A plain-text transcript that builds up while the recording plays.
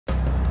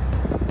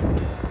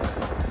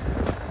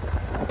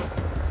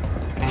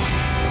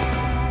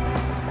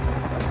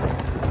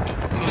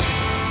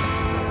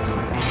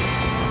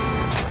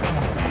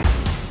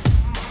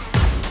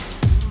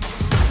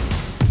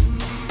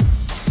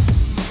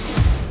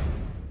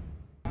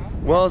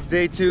Well, it's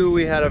day 2.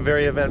 We had a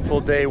very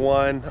eventful day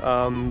 1.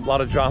 A lot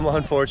of drama,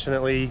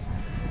 unfortunately.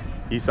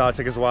 Esau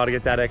took us a while to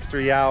get that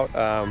X3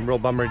 out. Real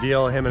bummer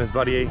deal. Him and his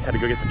buddy had to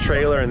go get the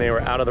trailer and they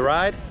were out of the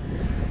ride.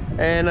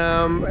 And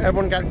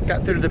everyone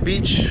got through to the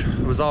beach. It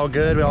was all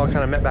good. We all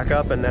kind of met back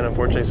up, and then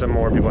unfortunately some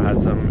more people had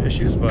some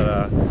issues.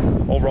 But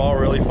overall,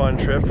 really fun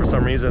trip. For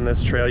some reason,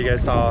 this trail, you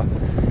guys saw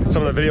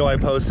some of the video I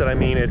posted. I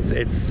mean,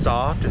 it's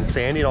soft and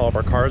sandy, and all of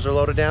our cars are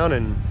loaded down.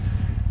 And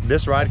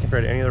this ride,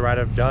 compared to any other ride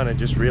I've done, it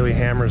just really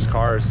hammers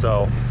cars.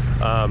 So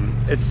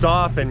it's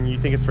soft, and you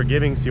think it's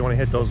forgiving, so you want to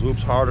hit those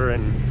loops harder.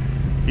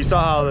 And you saw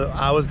how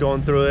I was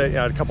going through it. You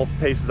know, a couple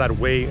paces I'd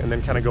wait and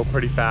then kind of go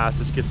pretty fast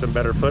just to get some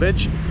better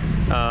footage.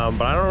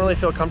 But I don't really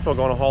feel comfortable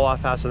going a whole lot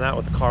faster than that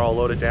with the car all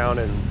loaded down.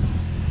 And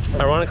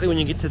ironically, when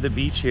you get to the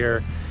beach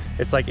here,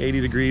 it's like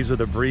 80 degrees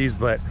with a breeze,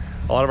 but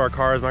a lot of our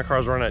cars, my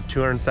car's running at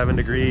 207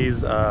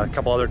 degrees. A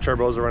couple other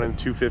turbos are running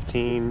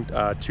 215,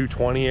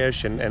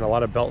 220-ish, and a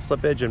lot of belt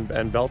slippage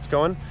and belts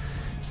going.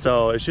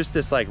 So it's just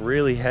this like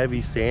really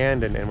heavy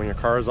sand, and when your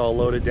car is all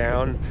loaded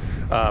down,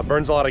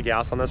 burns a lot of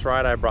gas on this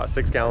ride. I brought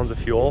 6 gallons of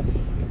fuel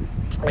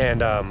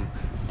and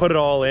put it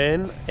all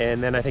in,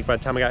 and then I think by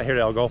the time I got here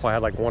to El Golfo, I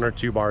had like 1 or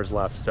 2 bars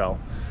left. So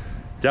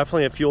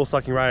definitely a fuel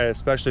sucking ride,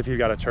 especially if you've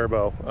got a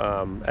turbo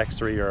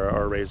X3 or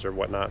a Razor or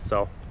whatnot.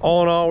 So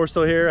all in all, we're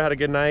still here, had a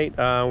good night.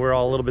 We're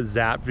all a little bit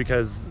zapped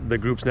because the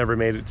group's never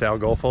made it to El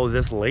Golfo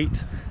this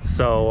late.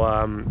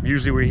 So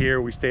usually we're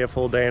here, we stay a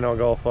full day in El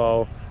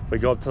Golfo, we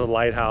go up to the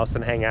lighthouse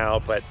and hang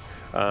out, but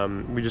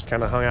we just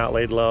kind of hung out,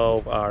 laid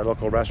low. Our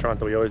local restaurant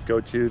that we always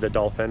go to, the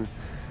Dolphin,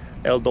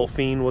 El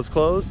Dolphin, was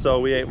closed, so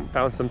we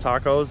found some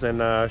tacos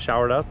and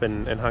showered up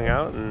and hung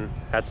out and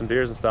had some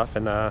beers and stuff,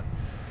 and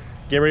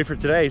getting ready for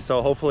today.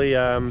 So hopefully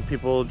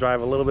people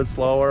drive a little bit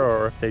slower,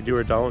 or if they do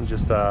or don't,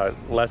 just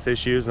less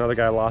issues. Another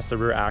guy lost a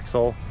rear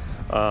axle.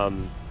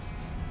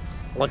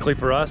 Luckily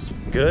for us,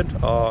 good.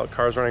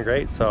 Car's running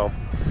great, so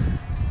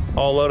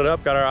all loaded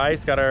up, got our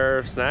ice, got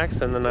our snacks,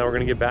 and then we're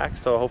gonna get back.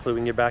 So hopefully we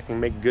can get back and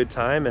make good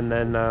time, and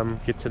then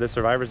get to the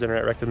survivors dinner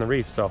at Wrecked in the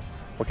Reef. So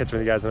we'll catch up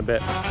with you guys in a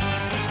bit.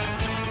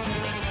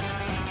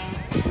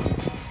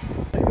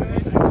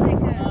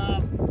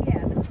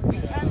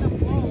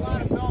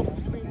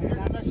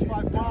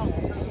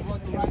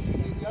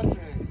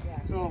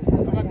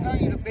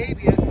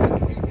 Baby it,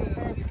 but we do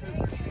her because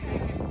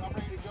I'm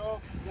ready to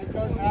go. That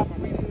does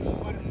happen. We lose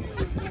quite a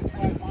few in the next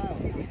 5 miles.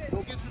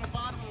 We'll get to the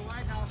bottom of the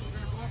lighthouse. We're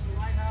going to go up the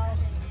lighthouse.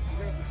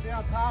 We're going to stay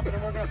on top, and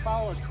then we're going to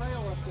follow a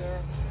trail up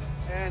there.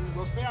 And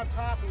we'll stay on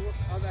top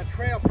on that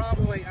trail.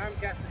 Probably, I'm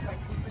guessing it's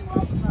like 2-3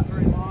 miles. It's not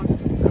very long.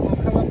 And we'll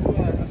come up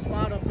to a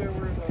spot up there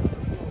where there's a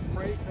little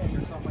spray thing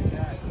or something like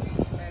that.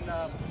 And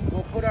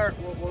we'll put our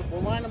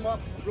we'll line them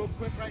up real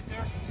quick right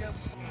there. Yep.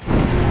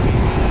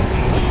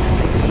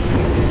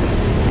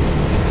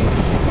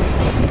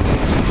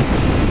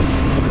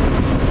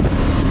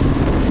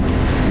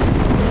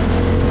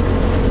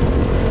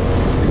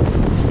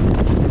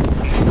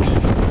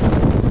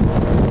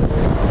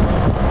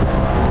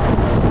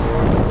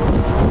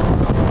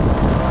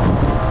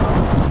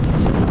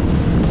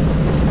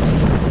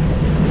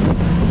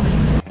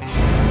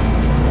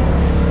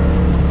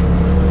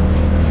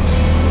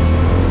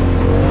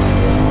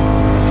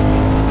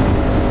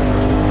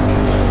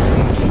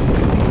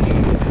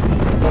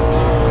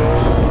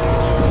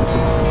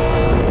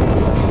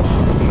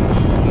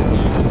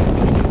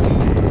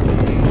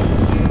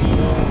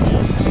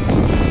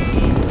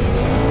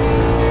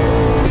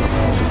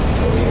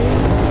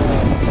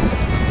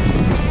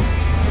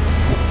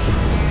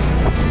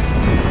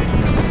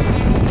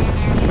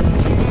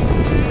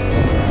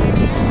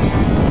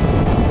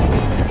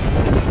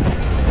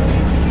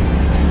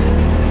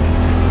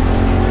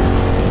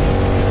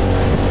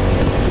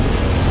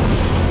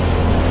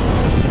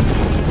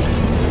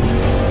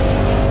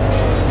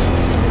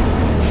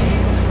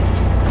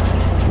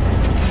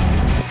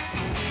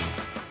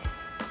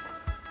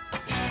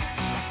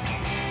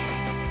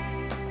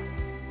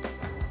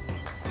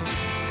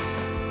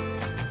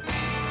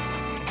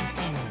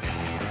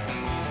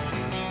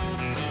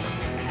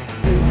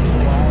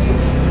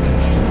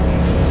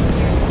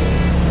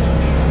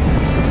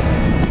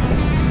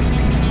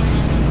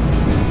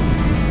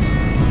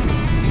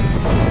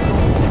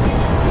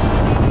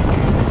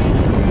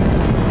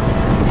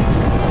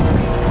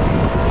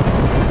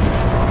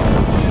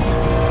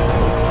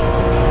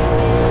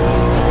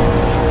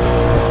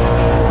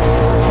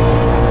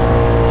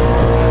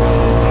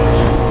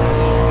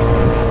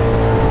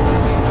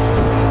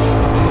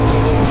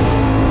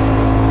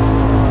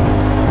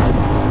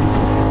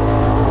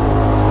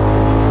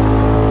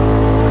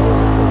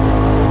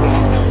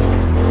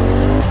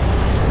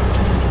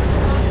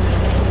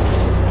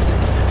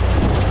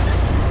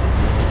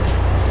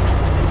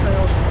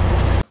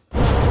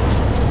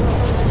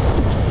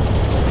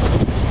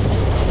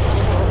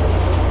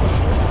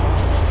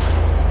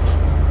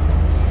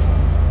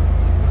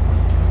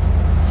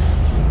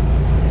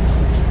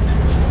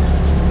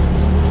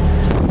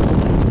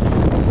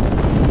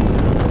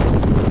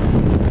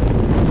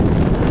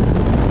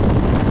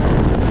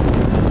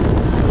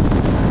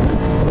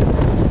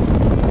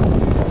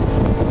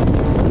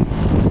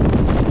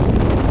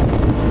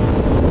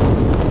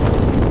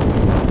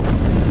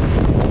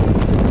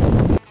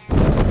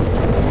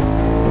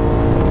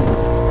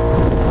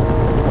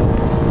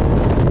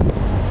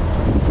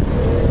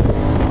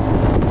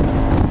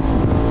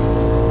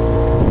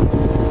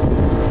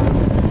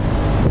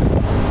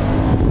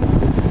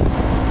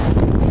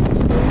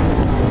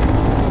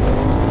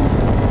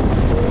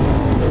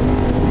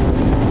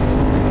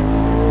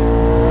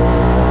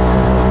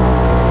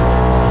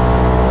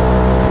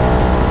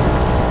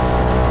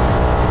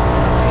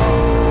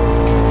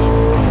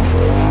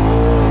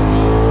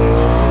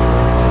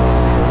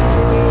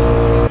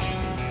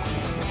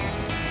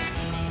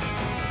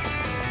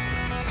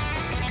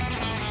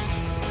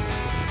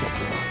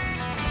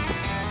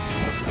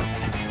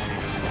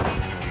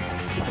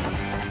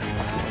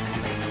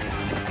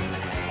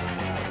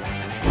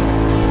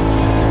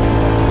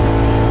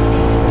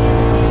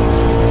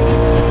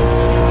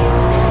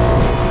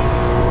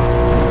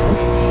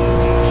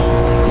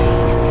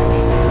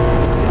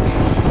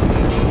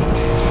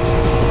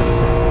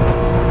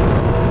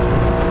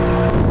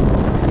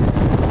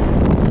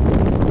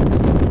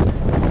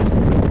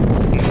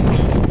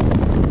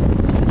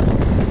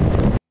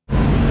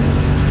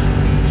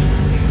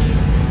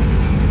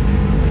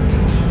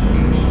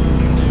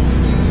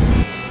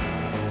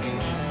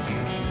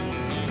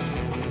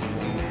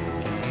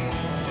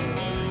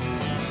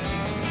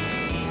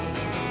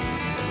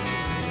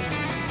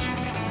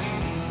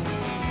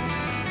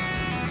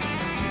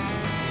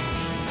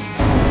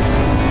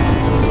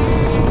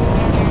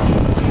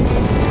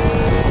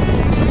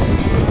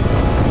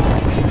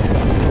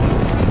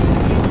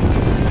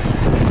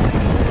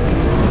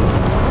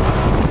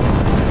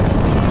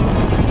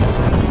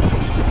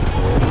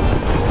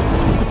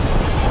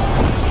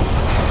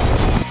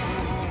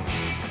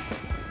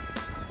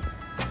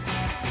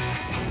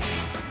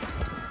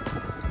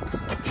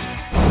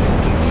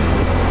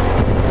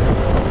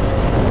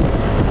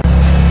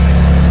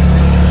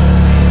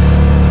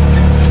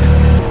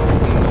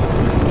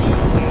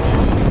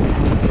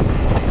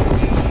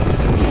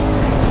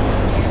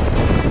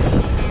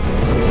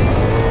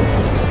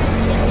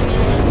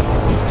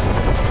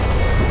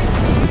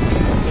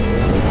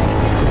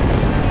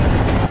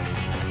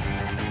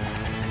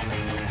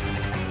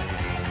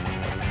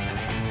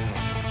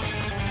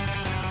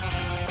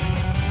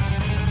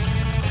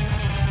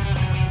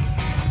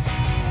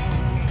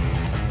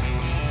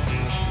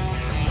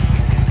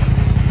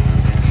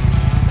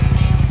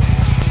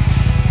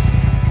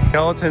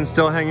 Skeleton's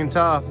still hanging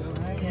tough.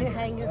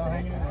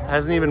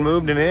 Hasn't even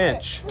moved an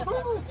inch.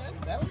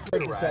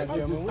 You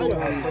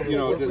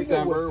know,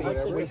 December,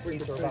 whatever.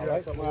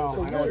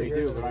 Well, I know what they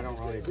do, but I don't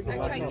really.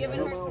 I tried giving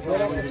her some.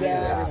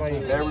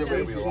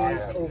 Everybody be lying.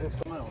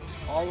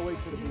 All the way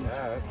to the beach.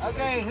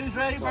 Okay, who's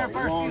ready for our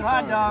first few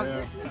hot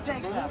dogs?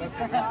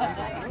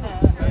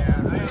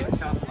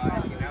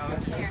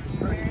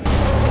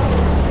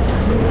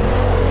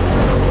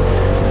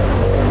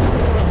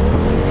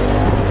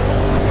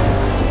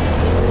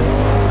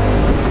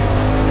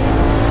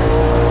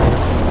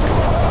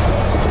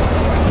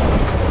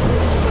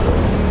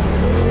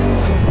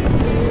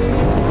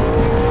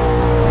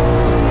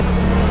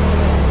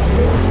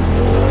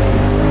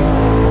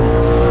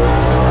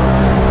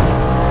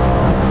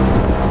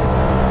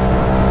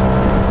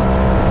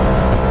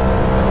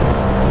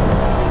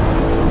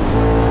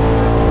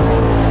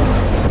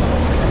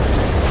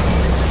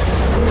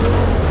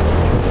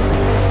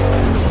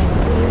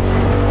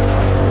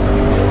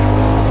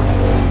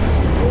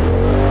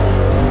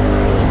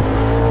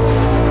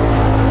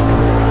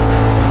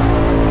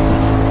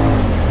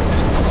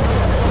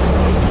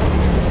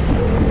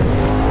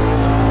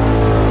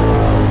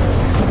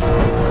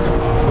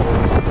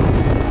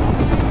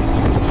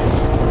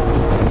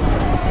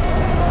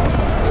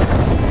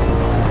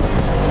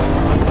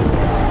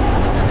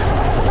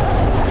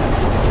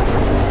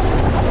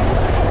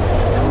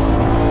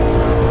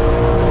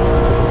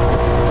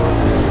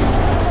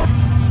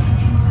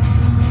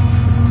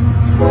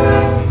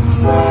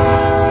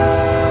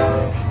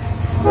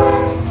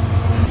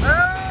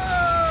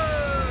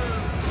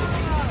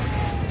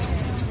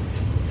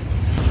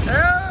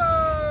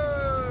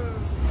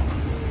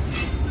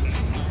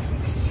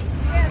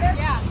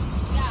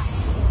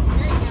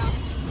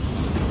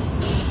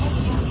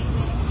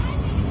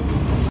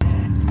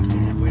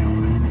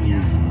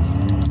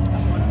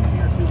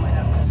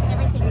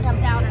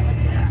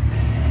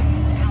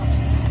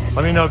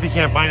 Let me know if you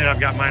can't find it. I've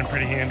got mine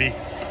pretty handy.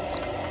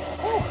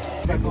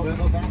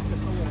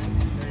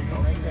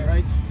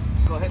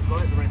 Go ahead,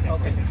 right there.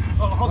 Okay.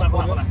 Oh, hold on.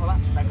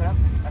 Back it up.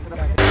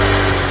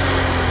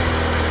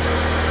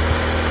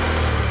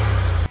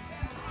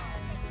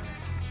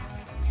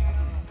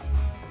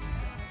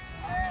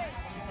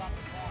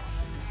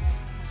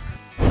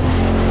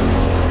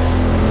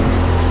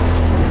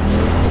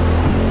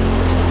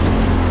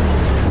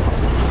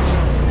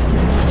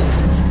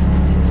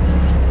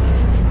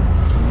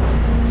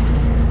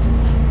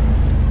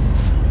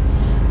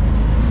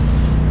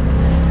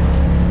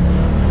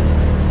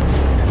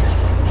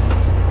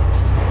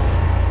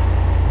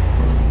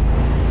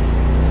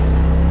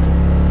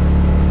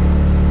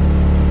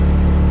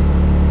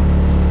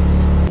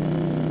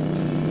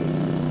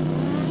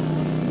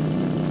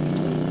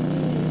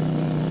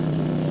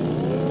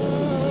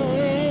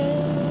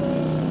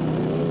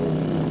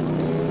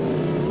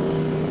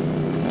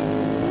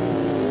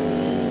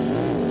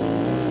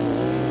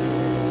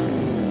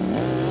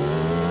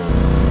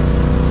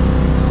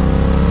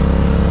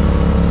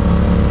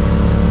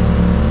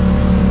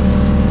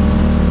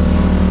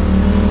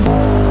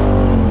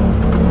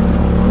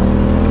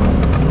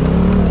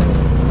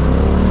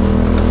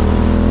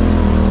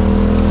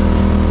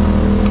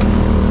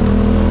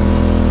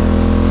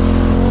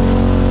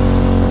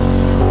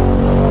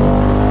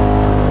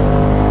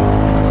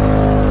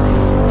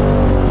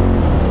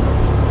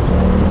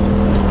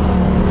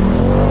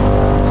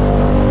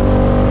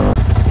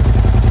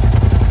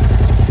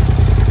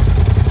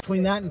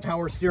 That and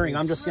power steering,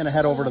 I'm just going to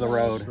head over to the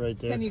road. Right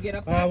there. Can you get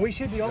up? We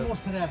should be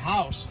almost to that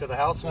house. To the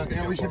house?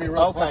 Yeah, we should be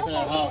real close to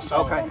that house.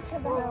 Okay.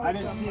 I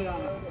didn't see it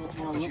on the...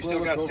 But you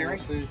still got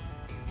steering?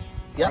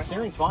 Yeah,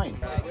 steering's fine.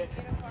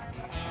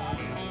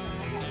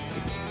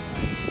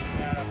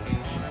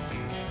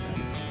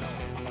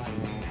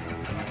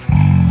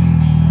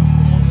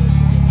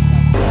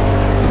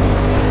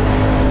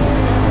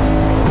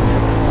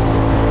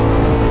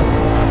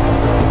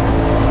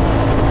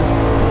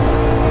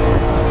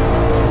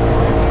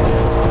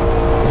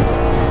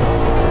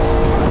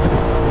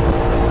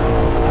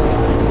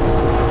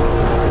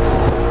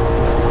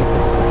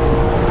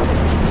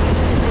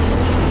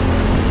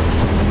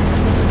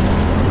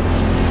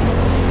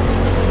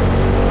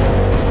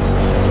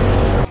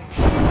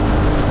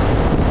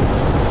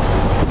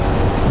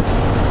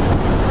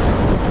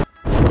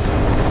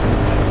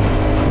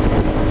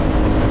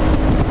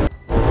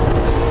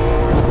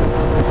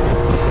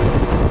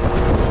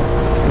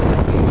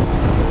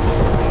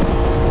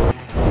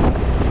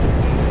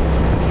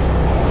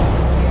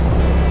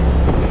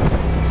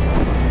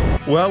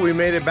 Well, we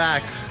made it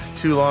back.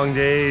 2 long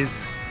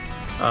days.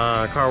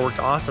 Car worked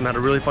awesome. Had a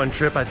really fun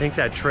trip. I think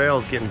that trail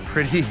is getting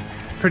pretty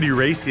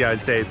racy,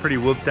 I'd say. Pretty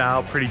whooped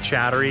out, pretty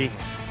chattery.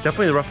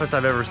 Definitely the roughest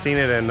I've ever seen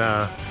it. And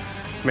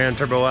man,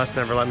 Turbo S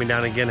never let me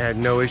down again. Had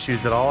no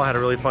issues at all. Had a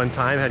really fun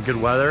time. Had good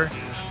weather.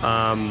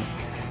 A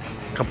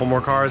couple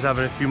more cars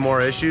having a few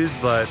more issues,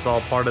 but it's all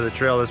part of the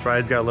trail. This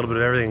ride's got a little bit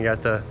of everything. You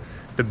got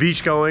the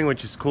beach going,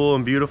 which is cool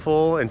and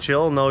beautiful and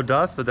chill, no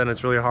dust, but then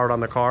it's really hard on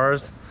the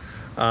cars.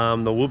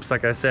 The whoops,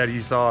 like I said,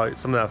 you saw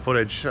some of that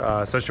footage,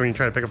 especially when you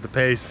try to pick up the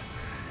pace.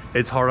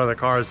 it's hard on the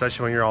car,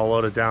 especially when you're all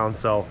loaded down.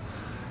 So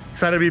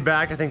excited to be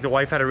back. I think the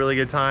wife had a really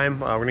good time.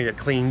 We're gonna get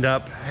cleaned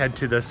up, head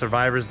to the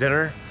survivors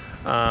dinner,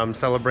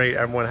 celebrate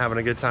everyone having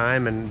a good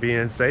time and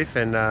being safe,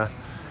 and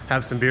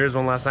have some beers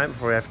one last night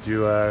before we have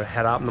to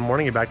head out in the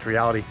morning and get back to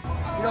reality.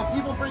 You know,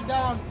 people bring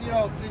down, you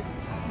know,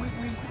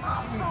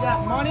 we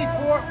got money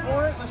for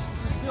it. Let's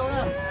steal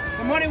them.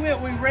 The money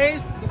we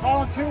raise, the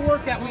volunteer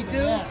work that we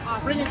do,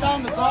 bringing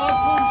down the dog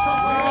food and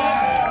stuff like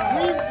that.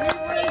 We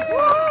raised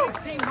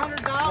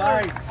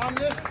 $1,500 on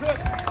this trip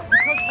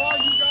because of all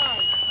you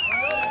guys.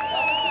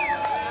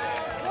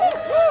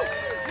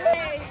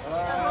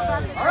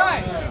 All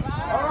right,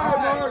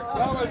 Mark.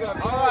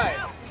 All right.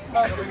 So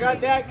we got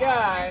that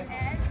guy.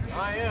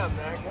 I am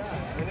that guy,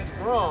 and it's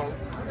wrong.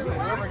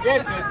 Whoever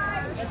gets it.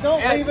 And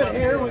don't leave it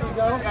here when you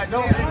go. Yeah,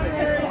 don't leave it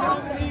here.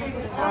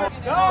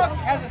 Dog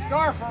has a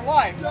scar for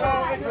life, so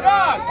it's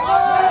dog.